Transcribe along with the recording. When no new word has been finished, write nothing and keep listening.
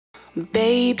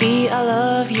Baby, I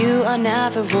love you, I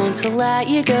never want to let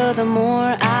you go. The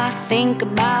more I think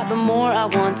about, the more I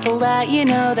want to let you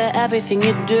know that everything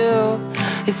you do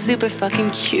is super fucking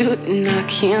cute and I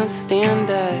can't stand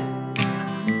it.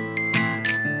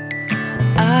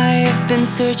 I've been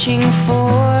searching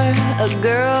for a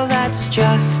girl that's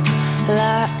just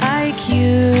like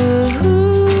you,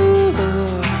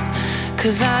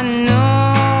 'cause I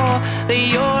know that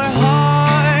your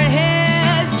heart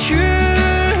is true.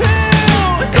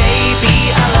 Baby,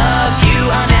 I love you,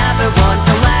 I never want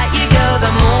to let you go.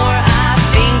 The more I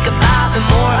think about, the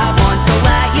more I want to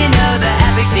let you know that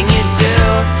everything you do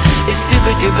is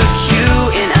super duper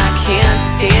cute and I can't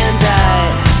stand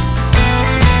it.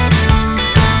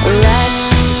 Let's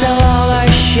sell all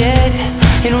our shit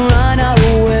and run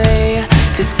away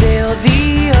to sail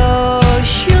the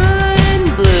ocean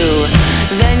blue.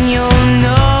 Then you'll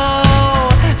know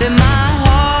that my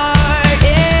heart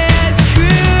is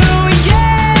true.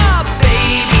 Yeah,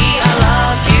 baby, I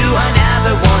love you, I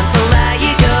never want to let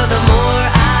you go. The more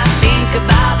I think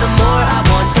about, the more I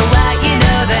want to let you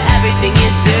know that everything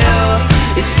you do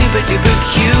is super duper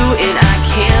cute and I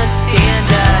can't stand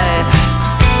it.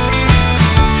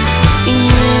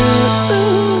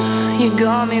 You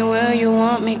got me where you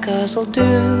want me, 'cause I'll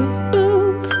do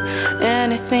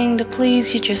anything to please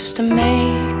you just to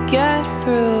make it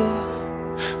through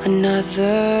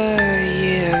another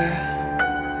year.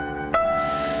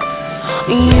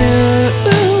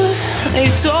 They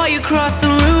saw you cross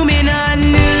the room and I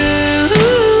knew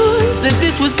that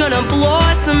this was gonna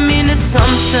blossom into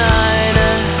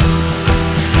something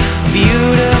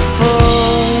beautiful.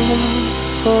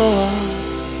 Oh,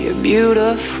 you're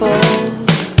beautiful.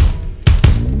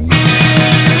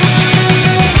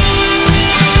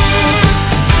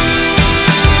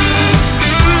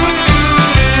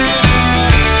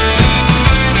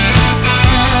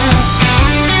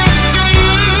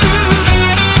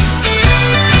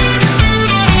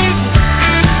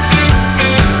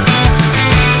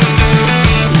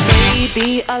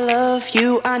 I love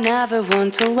you, I never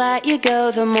want to let you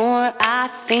go. The more I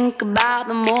think about,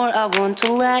 the more I want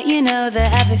to let you know that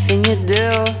everything you do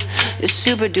is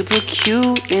super duper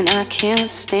cute and I can't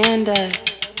stand it.